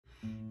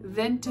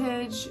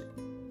vintage,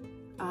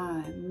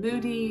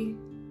 Moody.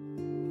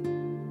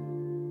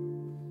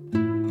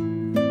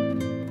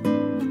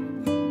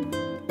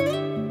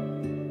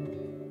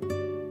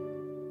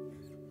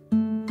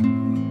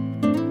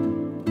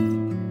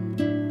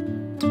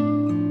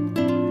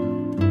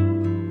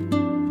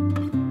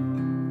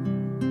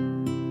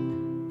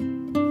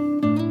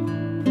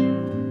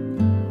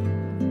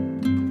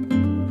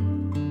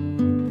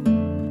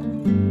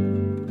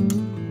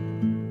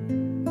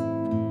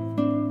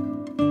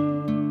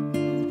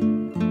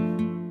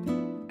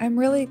 I'm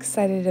really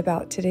excited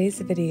about today's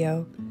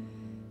video.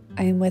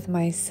 I am with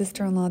my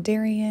sister-in-law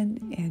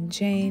Darian and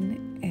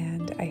Jane,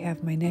 and I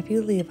have my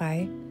nephew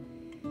Levi,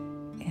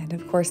 and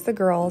of course the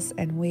girls,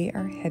 and we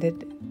are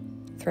headed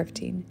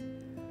thrifting.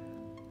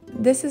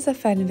 This is a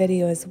fun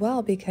video as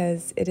well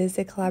because it is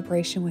a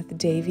collaboration with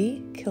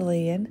Davy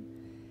Killian,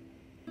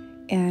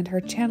 and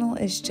her channel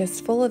is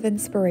just full of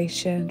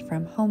inspiration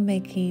from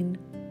homemaking,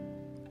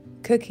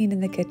 cooking in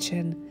the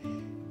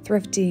kitchen,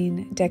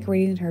 thrifting,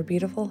 decorating her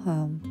beautiful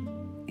home.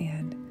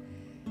 And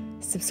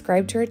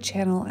subscribe to her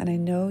channel, and I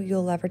know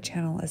you'll love her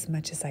channel as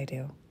much as I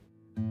do.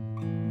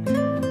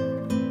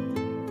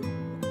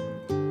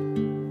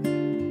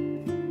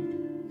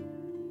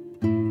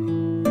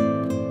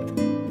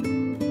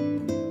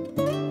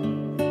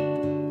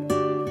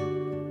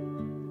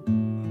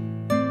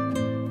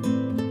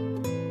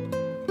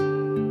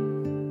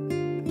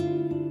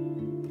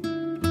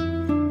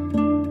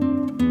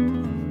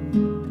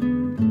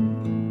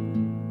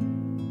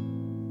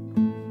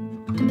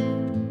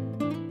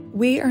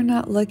 We are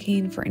not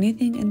looking for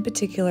anything in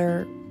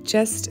particular,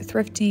 just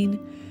thrifting,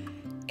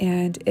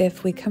 and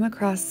if we come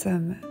across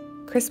some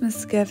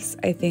Christmas gifts,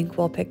 I think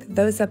we'll pick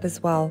those up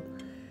as well.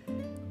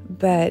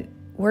 But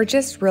we're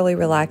just really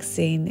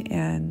relaxing,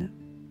 and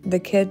the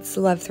kids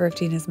love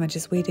thrifting as much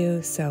as we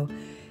do, so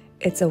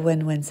it's a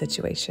win-win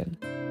situation.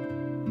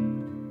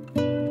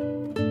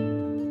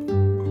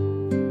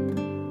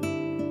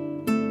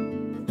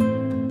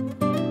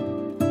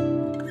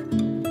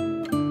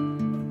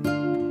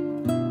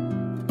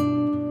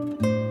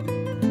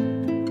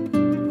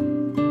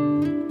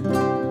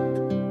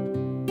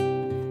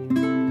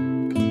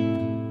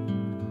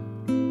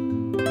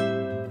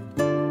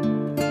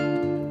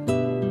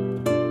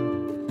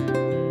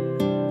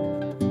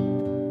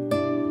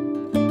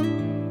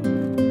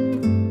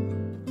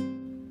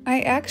 I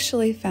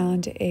actually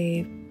found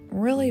a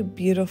really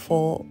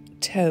beautiful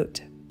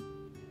tote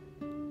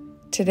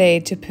today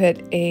to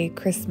put a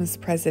Christmas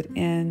present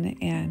in,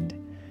 and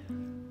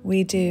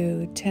we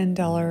do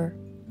 $10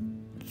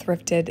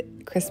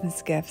 thrifted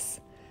Christmas gifts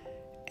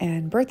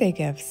and birthday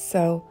gifts.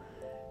 So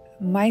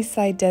my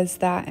side does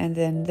that, and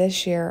then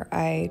this year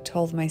I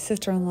told my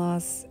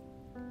sister-in-laws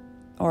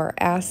or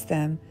asked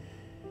them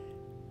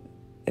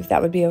if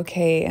that would be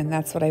okay, and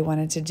that's what I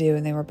wanted to do,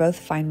 and they were both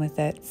fine with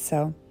it.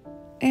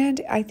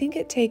 And I think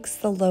it takes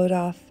the load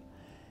off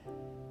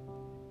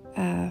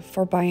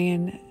for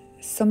buying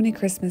so many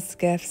Christmas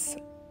gifts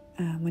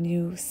when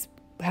you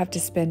have to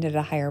spend at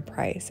a higher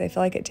price. I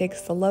feel like it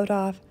takes the load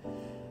off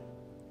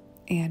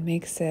and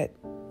makes it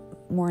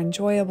more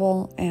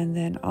enjoyable. And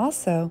then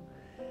also,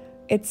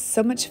 it's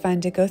so much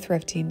fun to go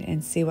thrifting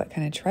and see what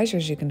kind of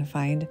treasures you can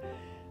find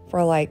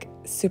for like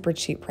super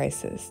cheap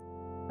prices.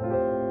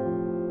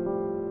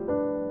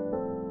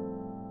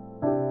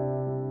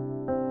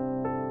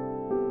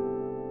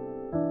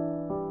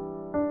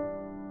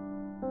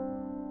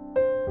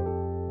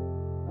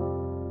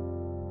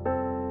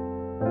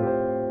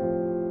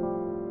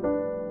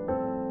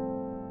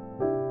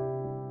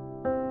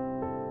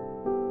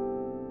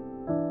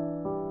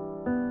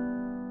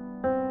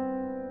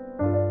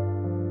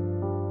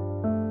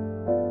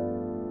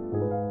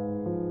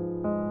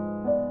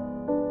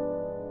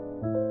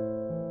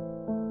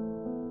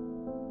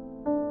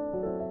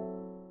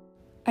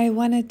 I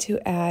wanted to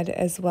add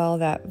as well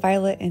that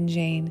Violet and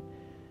Jane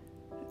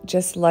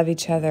just love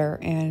each other,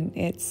 and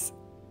it's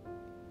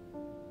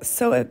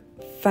so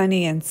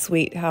funny and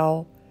sweet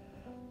how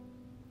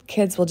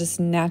kids will just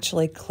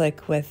naturally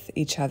click with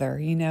each other.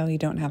 You know, you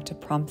don't have to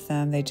prompt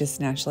them, they just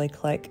naturally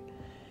click.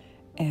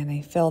 And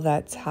I feel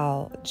that's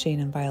how Jane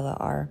and Violet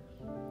are.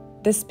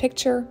 This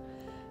picture,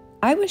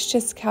 I was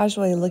just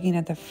casually looking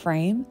at the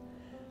frame,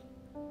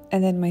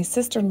 and then my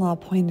sister-in-law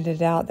pointed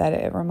it out that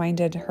it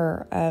reminded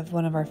her of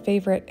one of our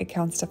favorite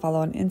accounts to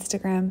follow on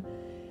Instagram.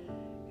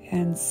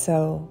 And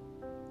so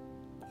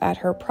at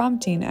her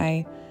prompting,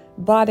 I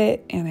bought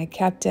it and I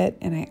kept it,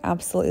 and I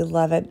absolutely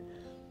love it.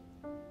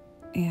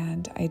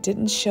 And I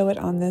didn't show it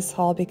on this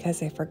haul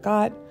because I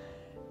forgot,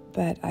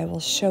 but I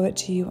will show it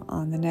to you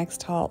on the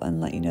next haul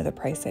and let you know the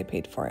price I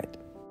paid for it.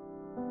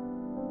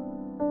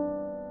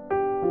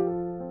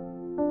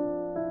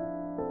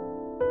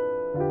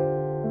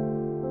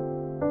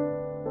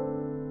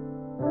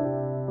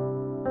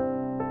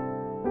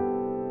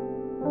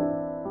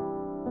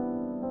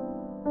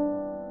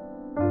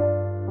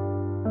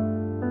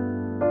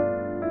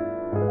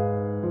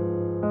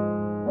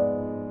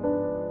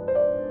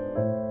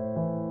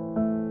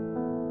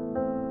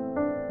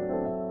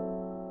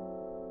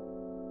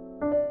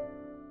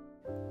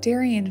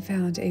 Darian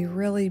found a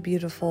really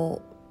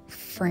beautiful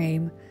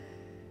frame.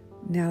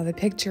 Now, the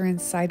picture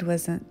inside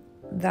wasn't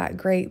that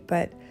great,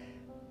 but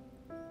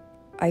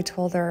I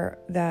told her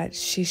that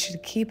she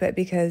should keep it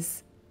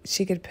because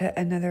she could put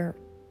another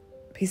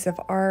piece of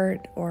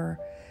art or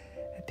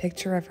a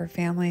picture of her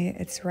family.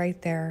 It's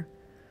right there.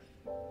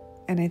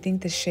 And I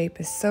think the shape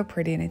is so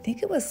pretty. And I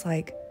think it was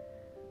like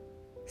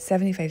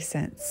 75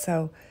 cents.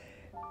 So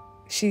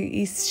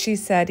she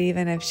said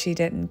even if she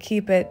didn't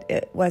keep it,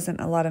 it wasn't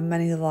a lot of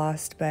money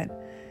lost. But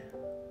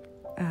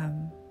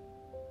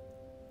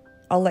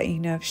I'll let you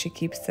know if she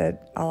keeps it.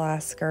 I'll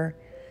ask her.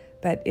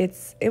 But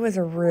it was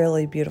a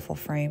really beautiful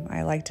frame.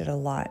 I liked it a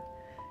lot.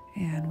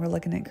 And we're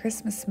looking at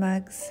Christmas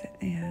mugs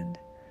and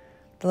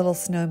the little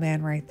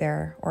snowman right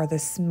there, or the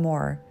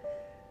s'more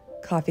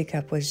coffee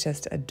cup was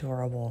just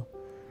adorable.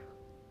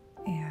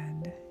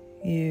 And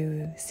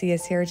you see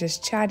us here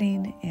just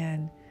chatting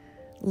and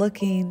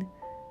looking,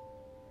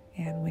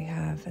 and we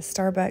have a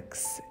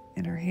Starbucks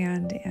in our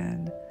hand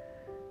and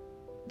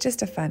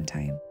just a fun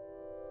time.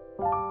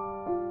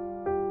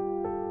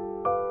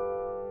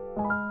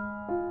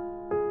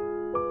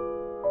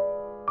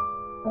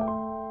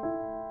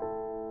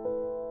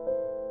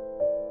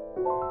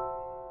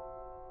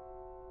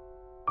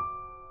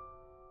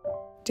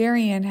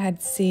 Darian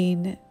had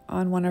seen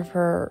on one of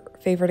her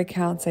favorite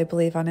accounts, I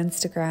believe on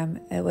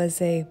Instagram, it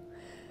was I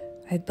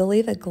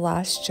believe a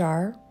glass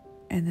jar,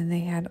 and then they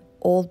had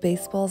old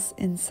baseballs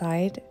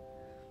inside.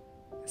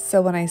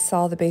 So when I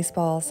saw the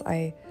baseballs,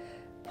 I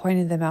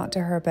pointed them out to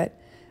her, but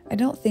I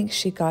don't think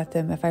she got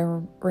them. If I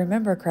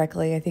remember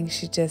correctly, I think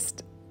she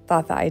just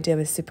thought the idea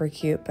was super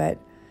cute, but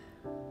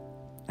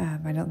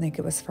I don't think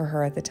it was for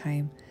her at the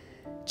time.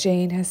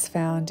 Jane has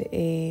found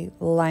a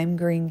lime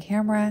green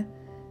camera.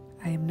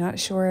 I am not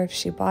sure if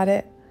she bought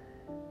it.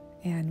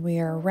 And we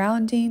are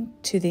rounding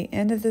to the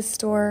end of the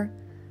store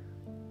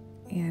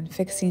and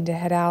fixing to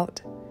head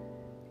out,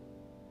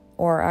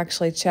 or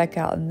actually check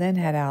out and then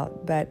head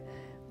out. But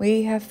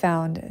we have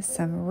found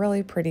some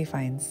really pretty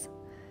finds.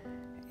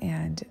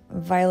 And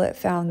Violet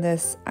found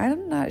this.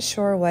 I'm not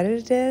sure what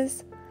it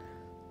is.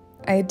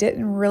 I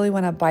didn't really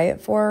want to buy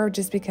it for her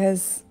just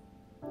because,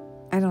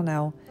 I don't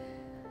know.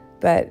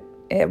 But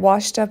it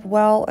washed up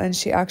well and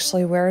she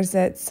actually wears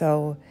it,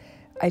 so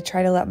I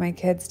try to let my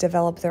kids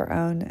develop their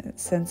own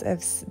sense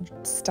of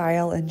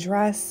style and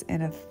dress,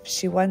 and if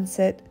she wants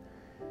it,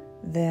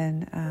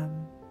 then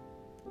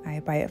I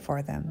buy it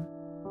for them.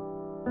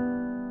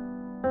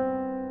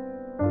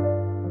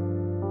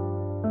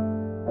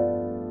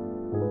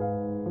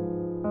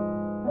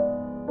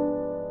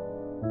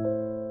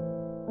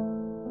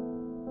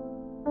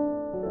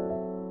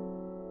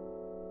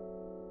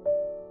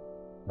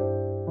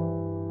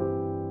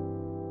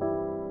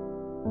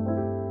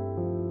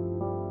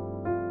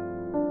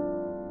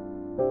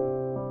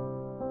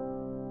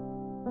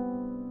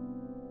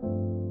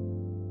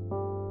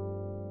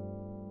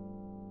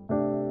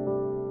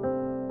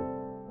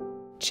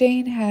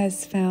 Jane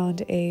has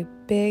found a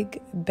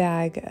big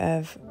bag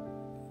of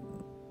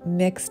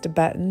mixed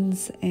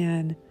buttons,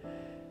 and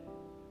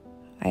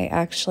I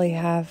actually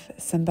have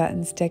some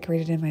buttons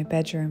decorated in my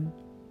bedroom,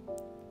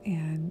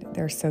 and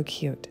they're so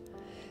cute.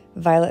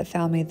 Violet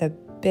found me the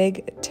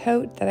big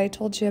tote that I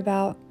told you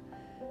about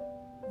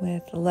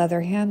with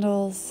leather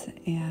handles,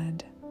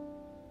 and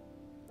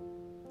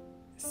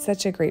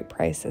such a great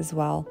price as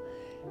well.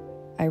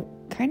 I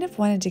kind of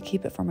wanted to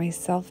keep it for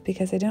myself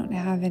because I don't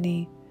have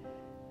any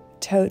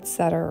totes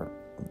that are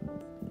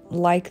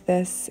like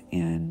this,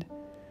 and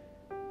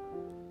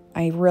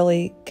I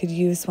really could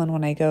use one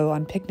when I go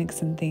on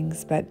picnics and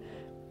things, but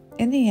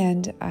in the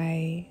end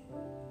I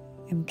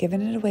am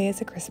giving it away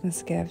as a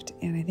Christmas gift,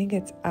 and I think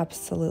it's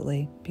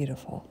absolutely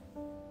beautiful.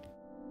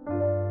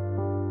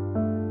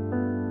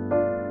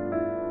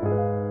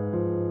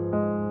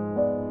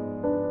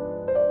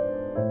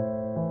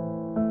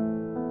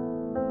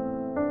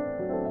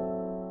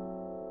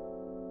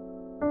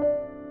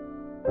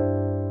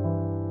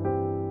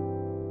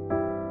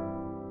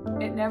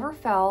 It never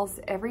fails.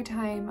 Every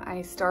time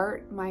I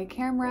start my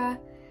camera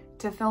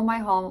to film my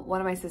home, one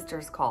of my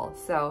sisters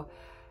calls. So,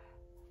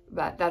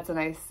 but that's a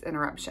nice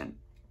interruption.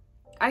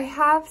 I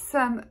have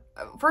some,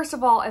 first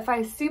of all, if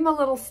I seem a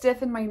little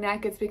stiff in my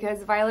neck, it's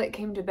because Violet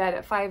came to bed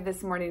at 5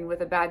 this morning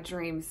with a bad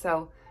dream.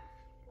 So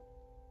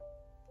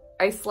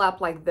I slept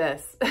like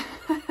this.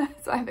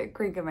 So I have a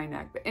crink in my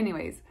neck. But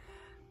anyways,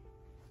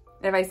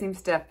 if I seem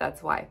stiff,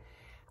 that's why.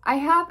 I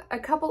have a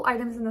couple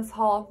items in this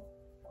haul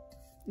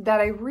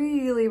that I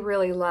really,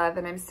 really love,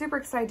 and I'm super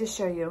excited to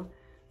show you.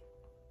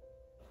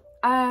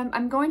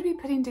 I'm going to be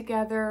putting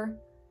together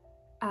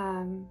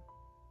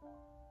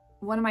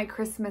one of my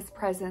Christmas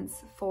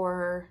presents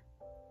for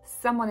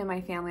someone in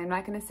my family. I'm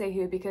not going to say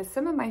who because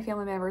some of my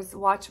family members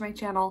watch my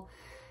channel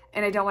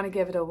and I don't want to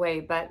give it away,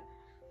 but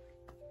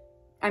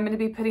I'm going to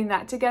be putting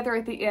that together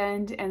at the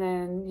end, and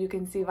then you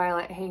can see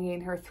Violet hanging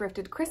her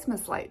thrifted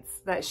Christmas lights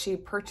that she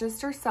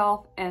purchased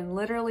herself and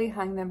literally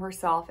hung them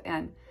herself,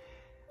 and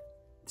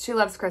she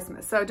loves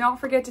Christmas. So don't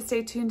forget to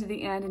stay tuned to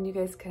the end and you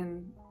guys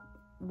can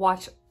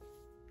watch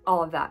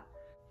all of that.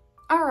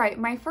 All right,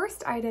 my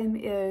first item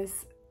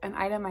is an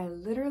item I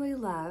literally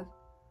love.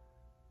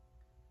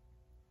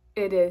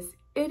 It is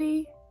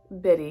itty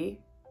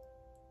bitty.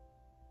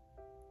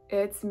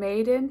 It's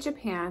made in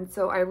Japan,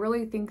 so I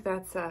really think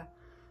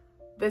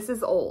this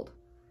is old.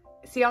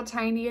 See how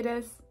tiny it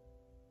is?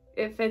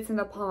 It fits in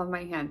the palm of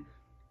my hand.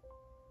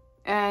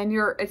 And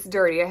it's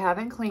dirty. I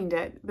haven't cleaned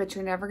it, but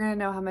you're never gonna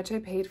know how much I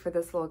paid for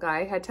this little guy.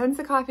 I had tons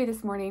of coffee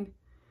this morning.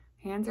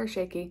 Hands are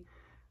shaky.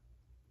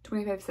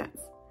 25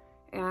 cents.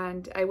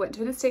 And I went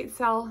to an estate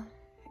sale,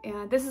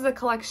 and this is a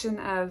collection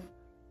of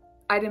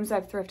items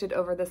I've thrifted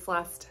over this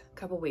last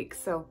couple weeks.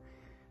 So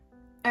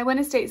I went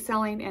estate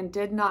selling and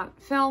did not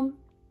film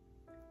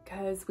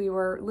because we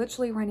were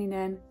literally running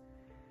in,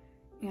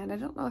 and I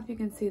don't know if you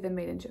can see the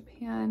Made in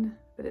Japan,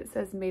 but it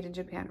says Made in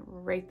Japan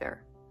right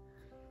there.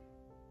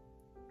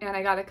 And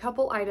I got a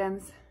couple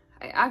items.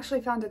 I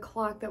actually found a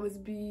clock that was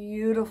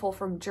beautiful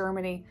from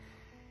Germany,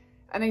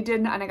 and I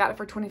got it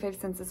for 25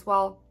 cents as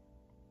well,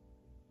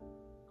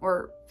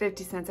 or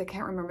 50 cents. I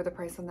can't remember the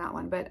price on that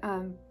one, but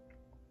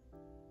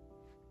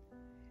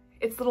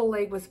its little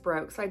leg was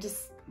broke, so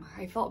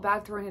I felt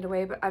bad throwing it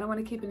away, but I don't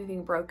want to keep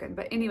anything broken.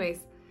 But anyways,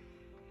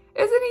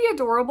 isn't he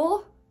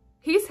adorable?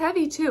 He's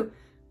heavy too.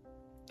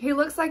 He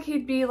looks like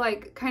he'd be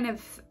like kind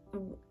of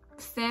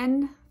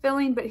thin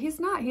feeling, but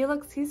he's not.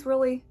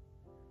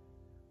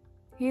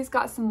 He's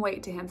got some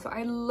weight to him. So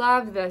I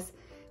love this.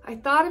 I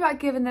thought about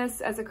giving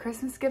this as a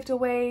Christmas gift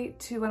away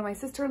to one of my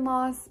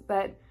sister-in-laws,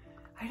 but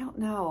I don't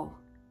know.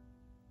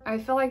 I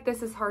feel like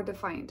this is hard to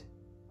find.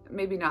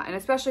 Maybe not, and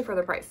especially for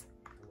the price.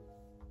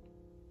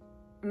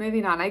 Maybe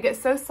not. I get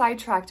so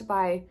sidetracked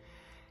by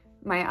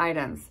my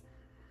items.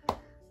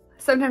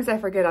 Sometimes I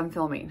forget I'm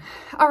filming.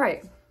 All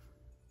right.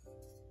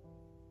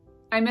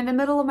 I'm in the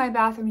middle of my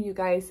bathroom, you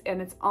guys, and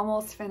it's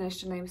almost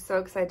finished, and I'm so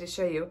excited to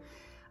show you.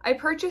 I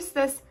purchased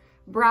this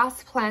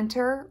brass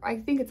planter. I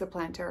think it's a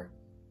planter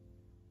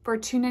for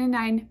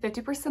 $2.99,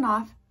 50%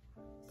 off.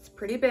 It's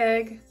pretty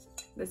big.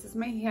 This is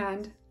my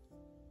hand,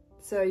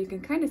 so you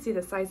can kind of see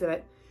the size of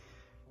it.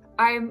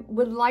 I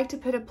would like to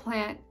put a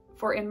plant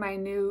in my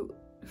new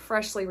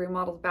freshly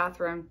remodeled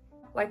bathroom,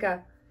 like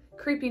a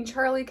creeping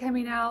Charlie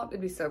coming out.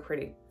 It'd be so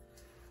pretty.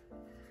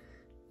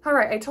 All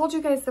right, I told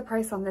you guys the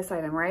price on this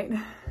item, right?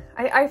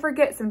 I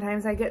forget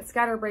sometimes. I get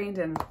scatterbrained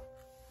and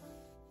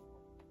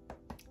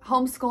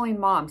homeschooling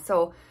mom.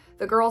 So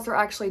the girls are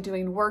actually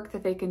doing work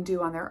that they can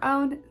do on their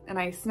own, and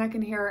I snuck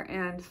in here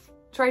and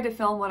tried to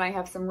film when I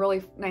have some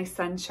really nice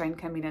sunshine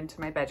coming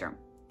into my bedroom.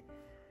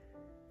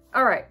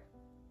 All right,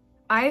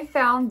 I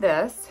found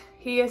this.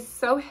 He is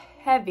so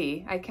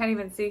heavy. I can't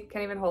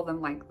even hold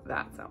them like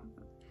that. So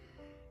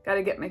got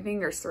to get my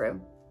fingers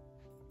through.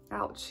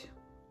 Ouch.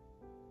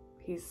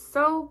 He's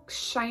so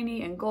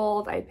shiny and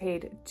gold. I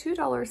paid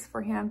 $2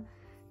 for him.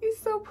 He's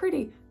so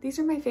pretty. These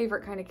are my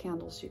favorite kind of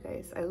candles, you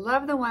guys. I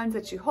love the ones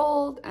that you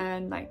hold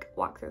and like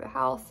walk through the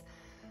house.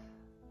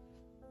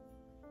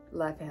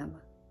 Love him.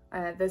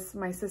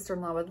 My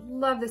sister-in-law would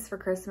love this for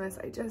Christmas.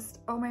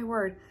 Oh my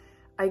word.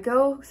 I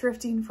go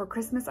thrifting for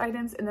Christmas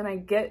items, and then I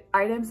get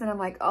items and I'm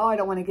like, oh, I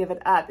don't want to give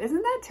it up.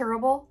 Isn't that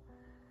terrible?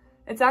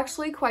 It's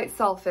actually quite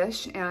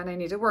selfish, and I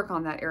need to work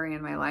on that area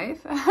in my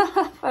life.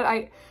 But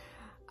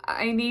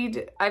I'm going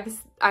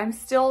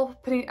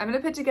to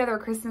put together a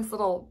Christmas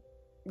little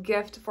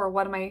gift for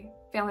one of my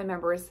family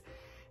members,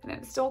 and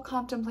I'm still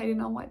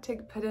contemplating on what to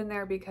put in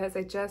there because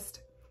I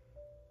just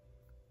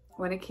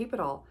want to keep it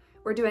all.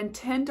 We're doing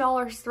 $10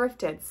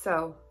 thrifted,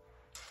 so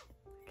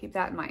keep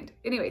that in mind.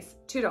 Anyways,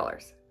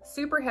 $2.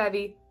 Super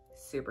heavy,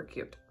 super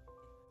cute.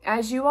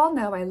 As you all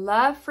know, I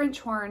love French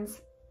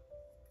horns.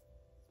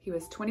 He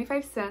was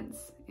 25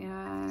 cents,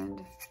 and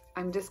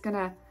I'm just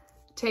gonna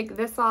take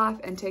this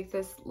off and take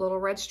this little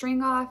red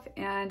string off,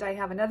 and I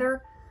have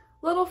another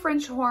little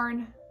French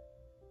horn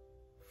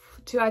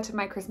to add to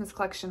my Christmas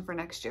collection for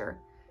next year.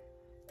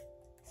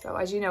 So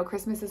as you know,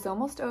 Christmas is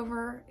almost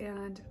over,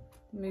 and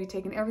I'm gonna be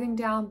taking everything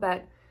down,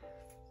 but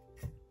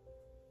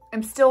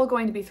I'm still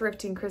going to be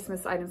thrifting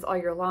Christmas items all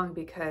year long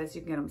because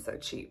you can get them so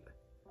cheap.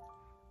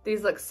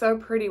 These look so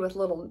pretty with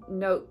little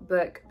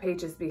notebook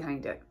pages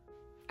behind it.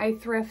 I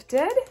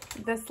thrifted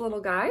this little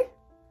guy.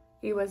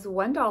 He was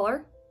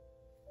 $1.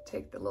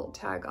 Take the little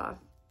tag off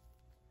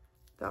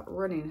without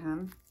ruining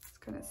him. It's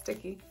kind of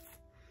sticky.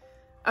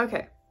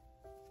 Okay.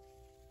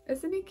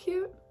 Isn't he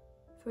cute?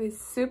 So he's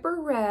super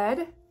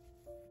red.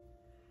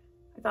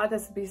 I thought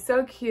this would be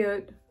so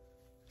cute.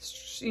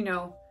 You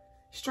know,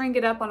 string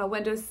it up on a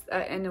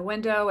in a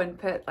window and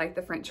put like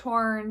the French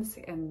horns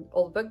and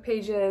old book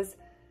pages.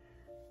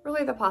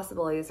 Really, the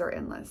possibilities are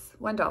endless.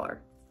 $1.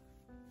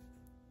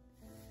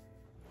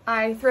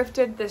 I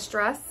thrifted this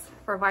dress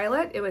for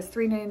Violet. It was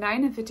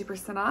 $3.99 and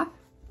 50% off.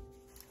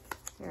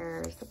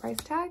 There's the price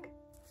tag.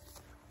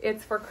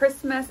 It's for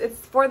Christmas.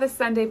 It's for the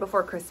Sunday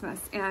before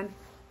Christmas, and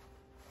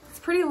it's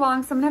pretty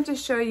long, so I'm gonna have to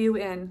show you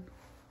in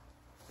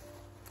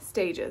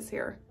stages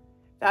here.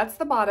 That's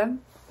the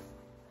bottom.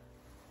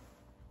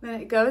 Then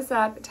it goes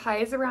up, it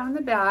ties around in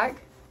the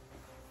back,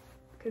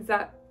 because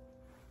that,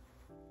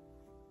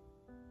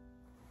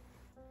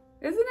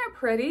 isn't it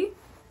pretty?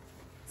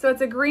 So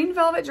it's a green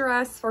velvet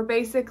dress for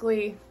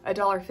basically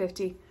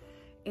 $1.50.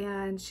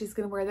 And she's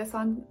gonna wear this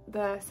on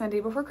the Sunday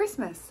before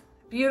Christmas.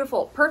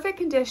 Beautiful, perfect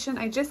condition.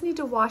 I just need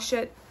to wash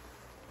it.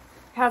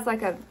 Has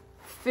like a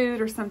food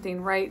or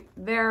something right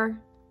there,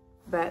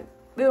 but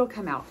it'll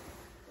come out.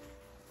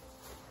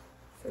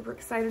 Super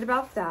excited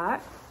about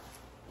that.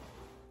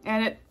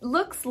 And it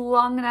looks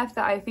long enough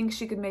that I think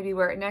she could maybe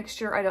wear it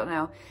next year. I don't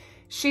know.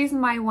 She's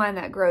my one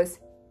that grows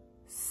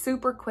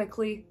super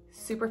quickly,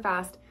 super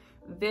fast.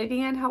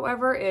 Vivian,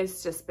 however,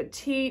 is just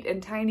petite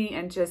and tiny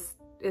and just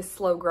is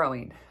slow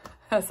growing,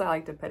 as I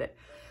like to put it.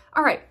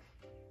 All right,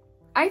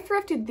 I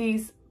thrifted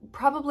these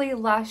probably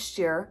last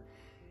year,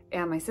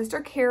 and my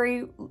sister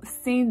Carrie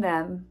seen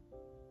them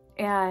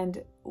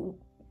and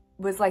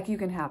was like, you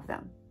can have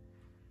them.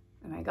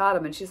 And I got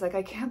them, and she's like,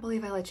 I can't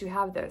believe I let you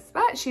have this,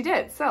 but she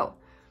did, so.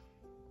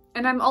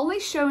 And I'm only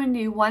showing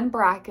you one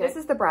bracket. This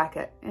is the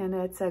bracket, and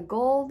it's a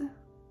gold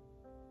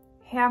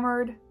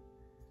hammered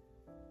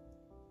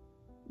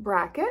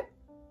bracket.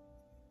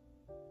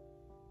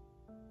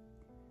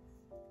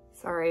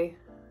 Sorry,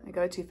 I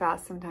go too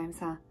fast sometimes,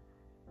 huh?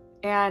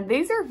 And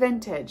these are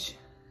vintage,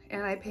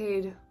 and I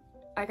paid,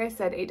 like I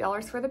said,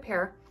 $8 for the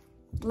pair.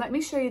 Let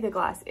me show you the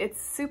glass.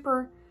 It's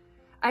super,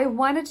 I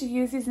wanted to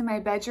use these in my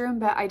bedroom,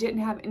 but I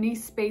didn't have any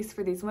space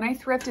for these. When I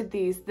thrifted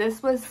these,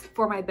 this was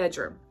for my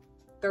bedroom.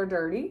 They're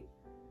dirty.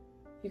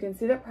 You can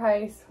see the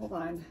price. Hold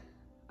on.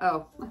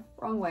 Oh,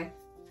 wrong way.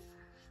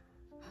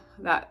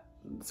 That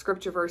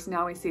scripture verse,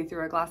 now we see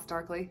through a glass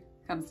darkly,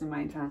 comes to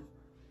mind, huh?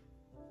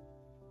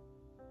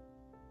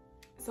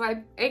 So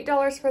I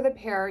 $8 for the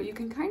pair. You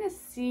can kind of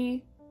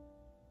see,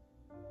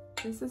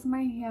 this is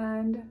my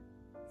hand.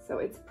 So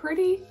it's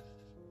pretty,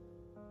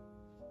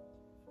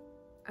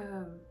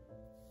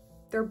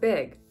 they're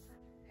big.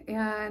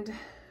 And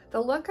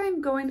the look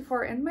I'm going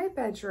for in my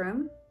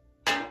bedroom,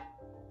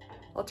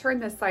 I'll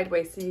turn this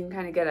sideways so you can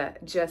kind of get a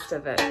gist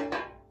of it.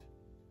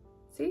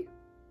 See?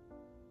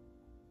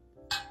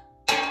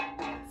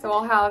 So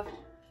I'll have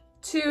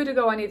two to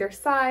go on either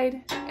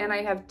side, and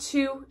I have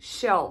two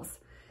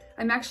shelves.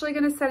 I'm actually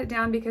gonna set it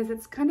down because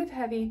it's kind of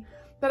heavy,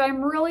 but I'm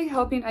really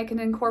hoping I can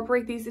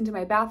incorporate these into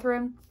my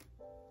bathroom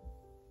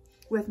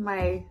with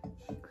my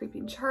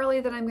Creeping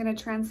Charlie that I'm gonna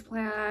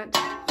transplant.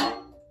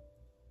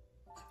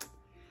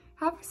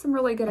 Have some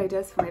really good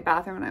ideas for my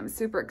bathroom, and I'm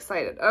super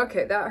excited.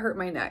 Okay, that hurt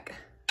my neck.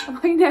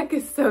 My neck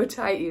is so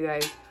tight, you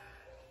guys.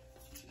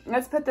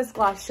 Let's put this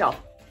glass shelf.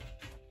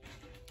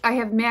 I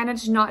have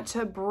managed not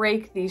to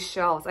break these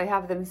shelves. I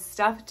have them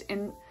stuffed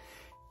in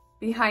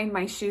behind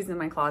my shoes in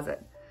my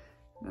closet.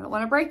 I don't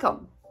want to break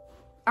them.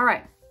 All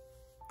right.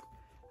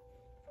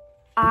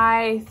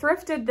 I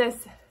thrifted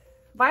this.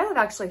 Violet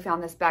actually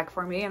found this bag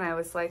for me, and I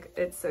was like,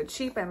 it's so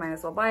cheap, I might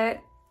as well buy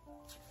it.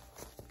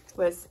 It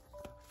was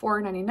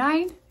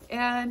 $4.99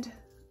 and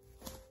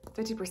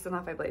 50%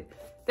 off, I believe.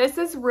 This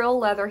is real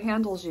leather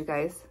handles, you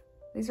guys.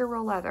 These are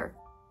real leather.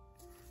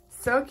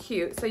 So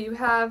cute. So you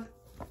have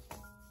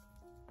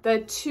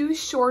the two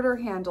shorter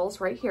handles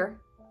right here.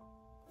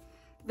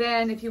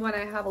 Then if you want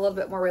to have a little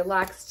bit more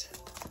relaxed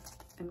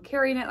and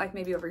carrying it, like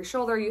maybe over your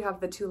shoulder, you have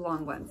the two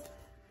long ones.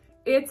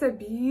 It's a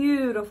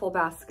beautiful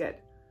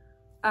basket.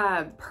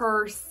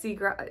 Per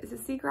seagrass, is it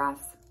seagrass?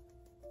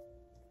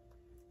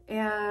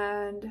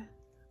 And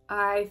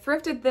I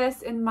thrifted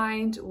this in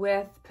mind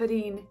with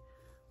putting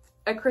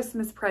a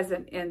Christmas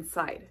present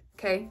inside,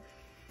 okay?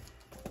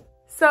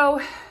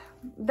 So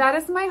that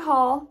is my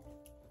haul.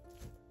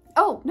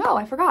 Oh, no,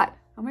 I forgot.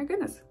 Oh my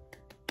goodness.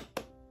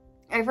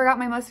 I forgot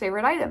my most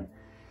favorite item.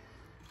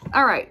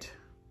 All right.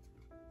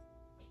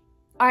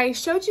 I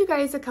showed you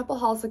guys a couple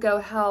hauls ago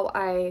how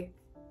I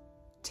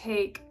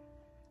take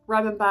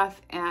rub and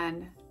buff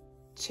and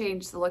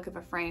change the look of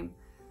a frame.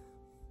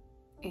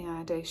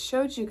 And I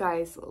showed you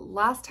guys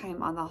last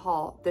time on the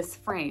haul this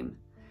frame.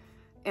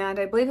 And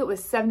I believe it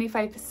was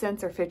 75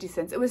 cents or 50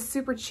 cents. It was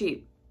super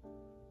cheap.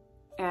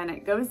 And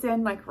it goes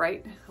in like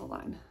right, hold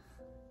on.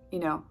 You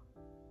know,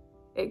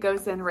 it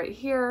goes in right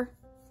here.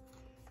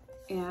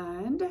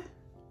 And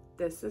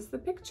this is the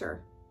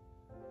picture.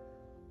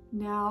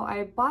 Now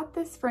I bought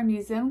this from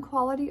Museum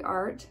Quality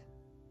Art.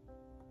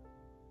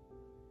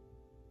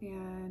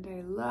 And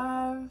I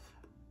love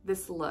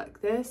this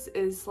look. This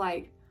is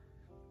like,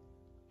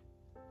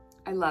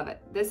 I love it.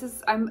 This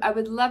is, I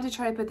would love to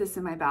try to put this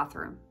in my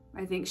bathroom.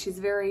 I think she's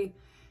very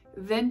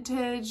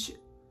vintage,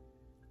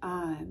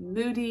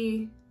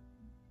 moody,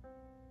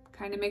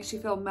 kind of makes you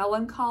feel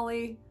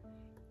melancholy.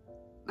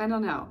 I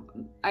don't know.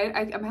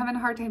 I'm having a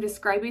hard time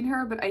describing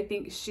her, but I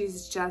think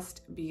she's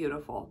just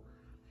beautiful.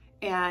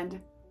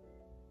 And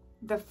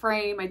the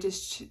frame, I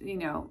just, you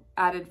know,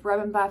 added rub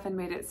and buff and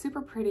made it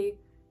super pretty,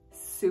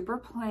 super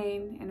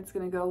plain, and it's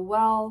gonna go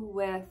well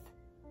with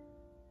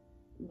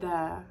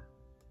the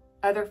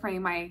other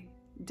frame I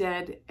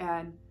did,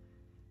 and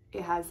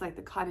it has like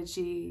the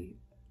cottagey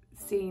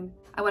scene.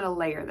 I want to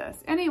layer this.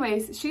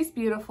 Anyways, she's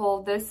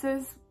beautiful. This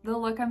is the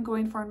look I'm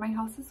going for in my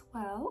house as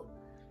well.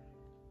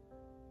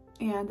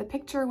 And the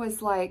picture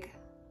was like,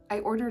 I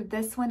ordered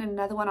this one and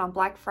another one on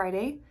Black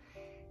Friday,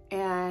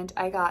 and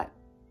I got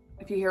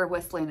If you hear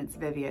whistling, it's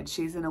Vivian.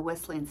 She's in a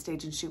whistling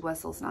stage and she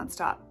whistles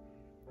nonstop.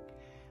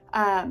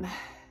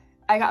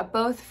 I got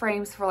both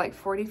frames for like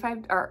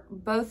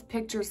both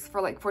pictures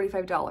for like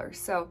 $45.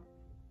 So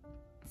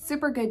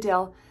super good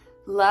deal.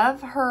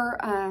 Love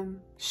her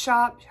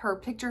shop. Her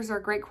pictures are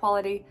great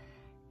quality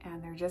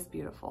and they're just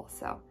beautiful.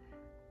 So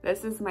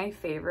this is my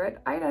favorite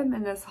item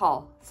in this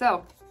haul.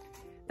 So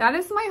that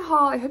is my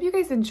haul. I hope you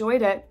guys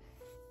enjoyed it.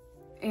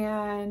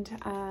 And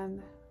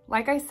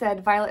like I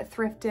said, Violet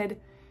thrifted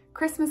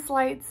Christmas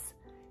lights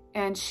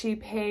and she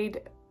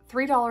paid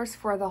 $3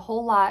 for the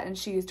whole lot, and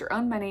she used her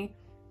own money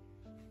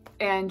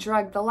and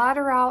dragged the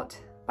ladder out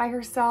by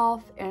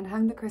herself and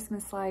hung the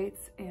Christmas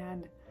lights.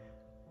 And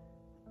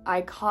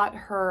I caught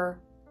her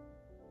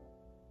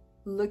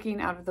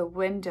looking out of the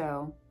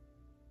window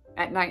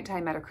at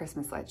nighttime at her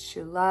Christmas lights.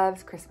 She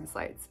loves Christmas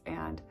lights,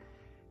 and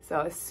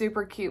so a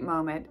super cute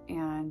moment.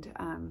 And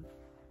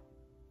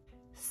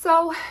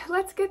so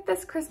let's get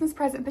this Christmas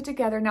present put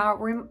together. Now,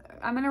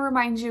 I'm going to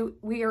remind you,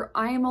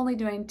 I am only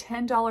doing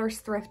 $10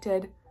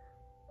 thrifted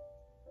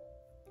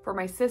for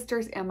my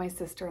sisters and my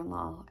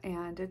sister-in-law.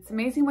 And it's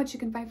amazing what you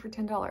can find for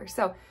 $10.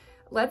 So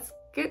let's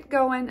get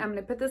going. I'm going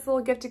to put this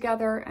little gift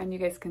together and you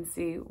guys can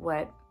see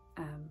what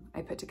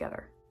I put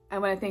together. I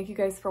want to thank you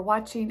guys for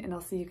watching, and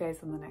I'll see you guys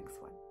on the next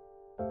one.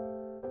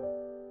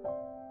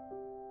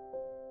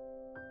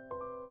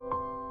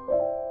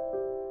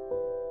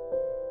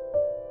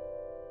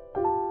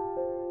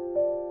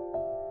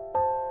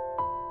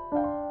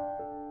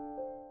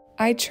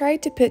 I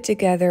tried to put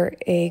together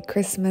a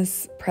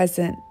Christmas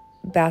present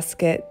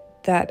basket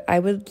that I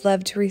would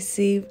love to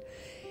receive,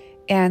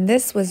 and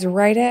this was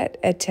right at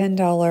a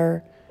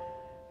 $10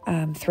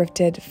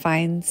 thrifted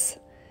finds,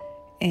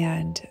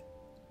 and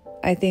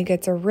I think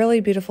it's a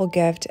really beautiful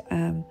gift.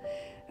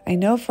 I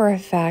know for a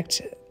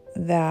fact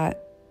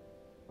that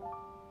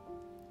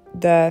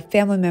the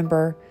family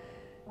member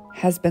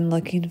has been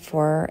looking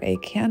for a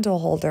candle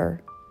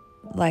holder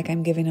like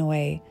I'm giving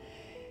away.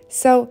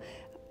 So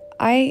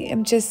I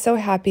am just so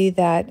happy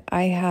that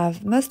I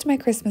have most of my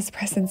Christmas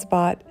presents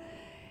bought,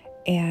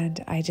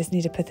 and I just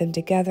need to put them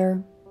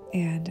together.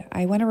 And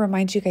I want to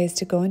remind you guys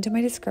to go into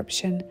my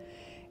description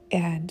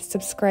and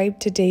subscribe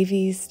to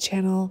Davey's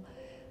channel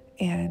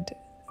and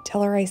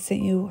tell her I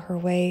sent you her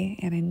way.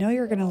 And I know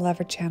you're going to love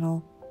her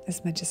channel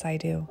as much as I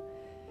do.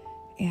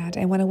 And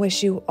I want to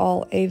wish you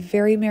all a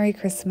very Merry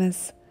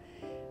Christmas.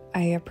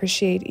 I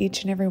appreciate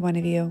each and every one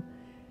of you,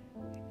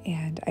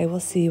 and I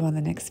will see you on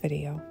the next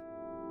video.